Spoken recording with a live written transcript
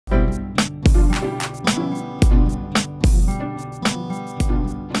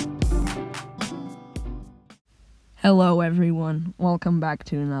Hello everyone, welcome back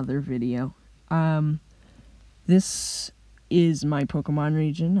to another video. This is my Pokemon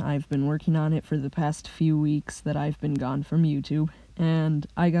region. I've been working on it for the past few weeks that I've been gone from YouTube, and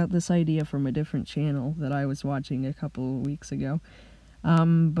I got this idea from a different channel that I was watching a couple of weeks ago,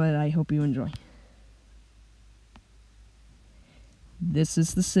 but I hope you enjoy. This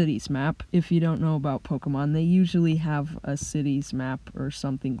is the cities map. If you don't know about Pokemon, they usually have a cities map or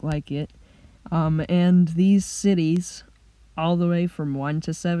something like it. And these cities, all the way from 1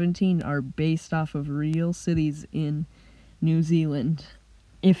 to 17, are based off of real cities in New Zealand,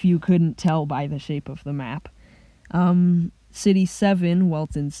 if you couldn't tell by the shape of the map. City 7,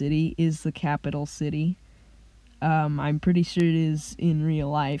 Welton City, is the capital city. I'm pretty sure it is in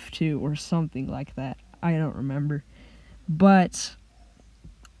real life, too, or something like that. I don't remember. But,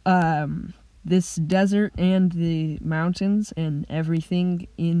 this desert and the mountains and everything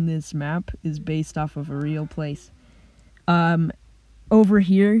in this map is based off of a real place. Over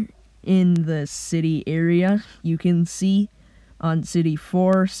here in the city area, you can see on City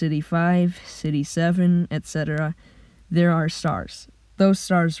 4, City 5, City 7, etc., there are stars. Those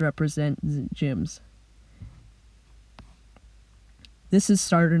stars represent gyms. This is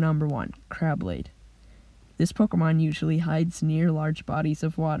starter number 1, Crabblade. This Pokemon usually hides near large bodies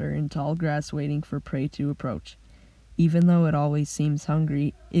of water in tall grass waiting for prey to approach. Even though it always seems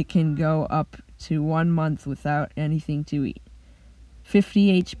hungry, it can go up to 1 month without anything to eat.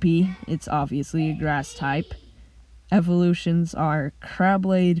 50 HP, it's obviously a grass type. Evolutions are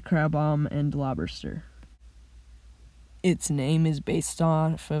Crabblade, Crabomb, and Lobster. Its name is based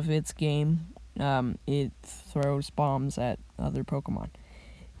off of its game. It throws bombs at other Pokemon.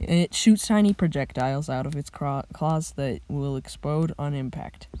 It shoots tiny projectiles out of its claws that will explode on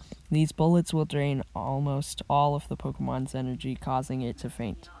impact. These bullets will drain almost all of the Pokemon's energy, causing it to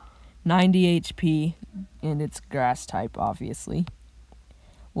faint. 90 HP, and it's grass type, obviously.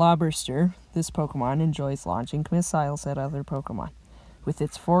 Lobster, this Pokemon enjoys launching missiles at other Pokemon. With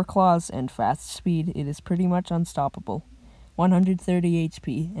its 4 claws and fast speed, it is pretty much unstoppable. 130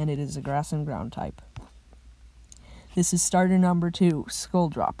 HP, and it is a grass and ground type. This is starter number 2,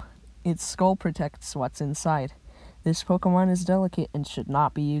 Skulldrop. Its skull protects what's inside. This Pokemon is delicate and should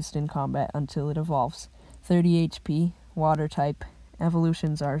not be used in combat until it evolves. 30 HP, water type.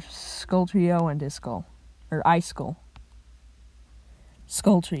 Evolutions are Skulltrio and Icicle.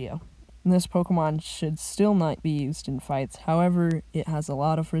 Skulltrio. This Pokemon should still not be used in fights, however, it has a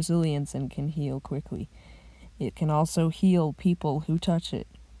lot of resilience and can heal quickly. It can also heal people who touch it.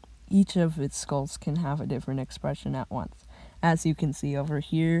 Each of its skulls can have a different expression at once, as you can see over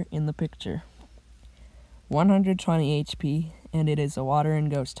here in the picture. 120 HP, and it is a water and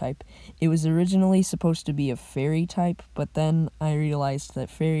ghost type. It was originally supposed to be a fairy type, but then I realized that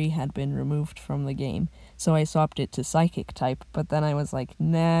fairy had been removed from the game, so I swapped it to psychic type, but then I was like,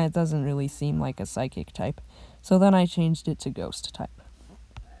 nah, it doesn't really seem like a psychic type, so then I changed it to ghost type.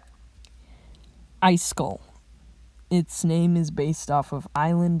 Icicle. Its name is based off of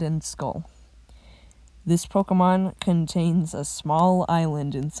island and skull. This Pokemon contains a small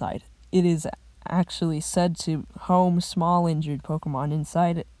island inside. It is actually said to home small injured Pokemon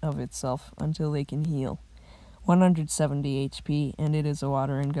inside of itself until they can heal. 170 HP, and it is a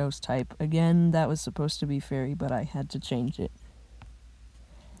water and ghost type. Again, that was supposed to be fairy, but I had to change it.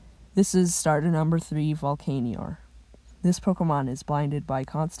 This is starter number 3, Volcanior. This Pokemon is blinded by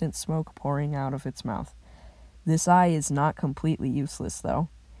constant smoke pouring out of its mouth. This eye is not completely useless, though.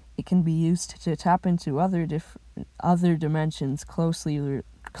 It can be used to tap into other dimensions closely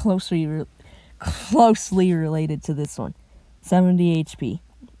related to this one. 70 HP.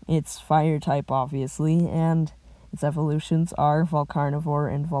 It's fire type, obviously, and its evolutions are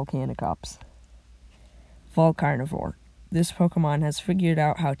Volcarnivore and Volcanicops. Volcarnivore. This Pokemon has figured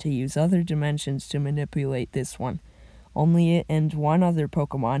out how to use other dimensions to manipulate this one. Only it and one other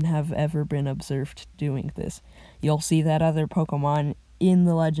Pokemon have ever been observed doing this. You'll see that other Pokemon in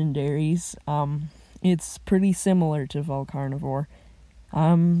the legendaries. It's pretty similar to Volcarnivore,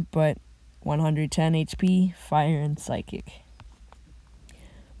 but 110 HP, fire and psychic.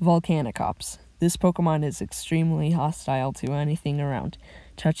 Volcanicops. This Pokemon is extremely hostile to anything around.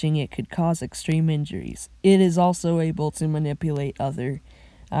 Touching it could cause extreme injuries. It is also able to manipulate other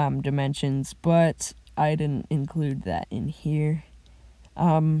dimensions, but I didn't include that in here.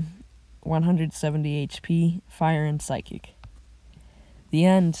 170 HP, fire and psychic. The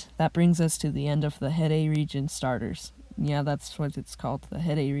end. That brings us to the end of the Hede region starters. Yeah, that's what it's called, the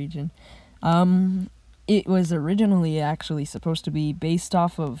Hede region. It was originally actually supposed to be based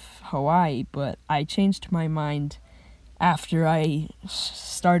off of Hawaii, but I changed my mind after I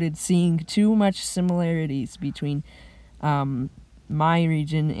started seeing too much similarities between my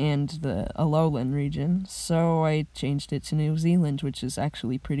region and the Alolan region, so I changed it to New Zealand, which is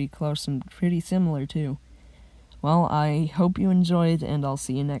actually pretty close and pretty similar too. Well, I hope you enjoyed, and I'll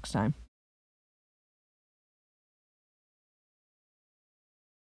see you next time.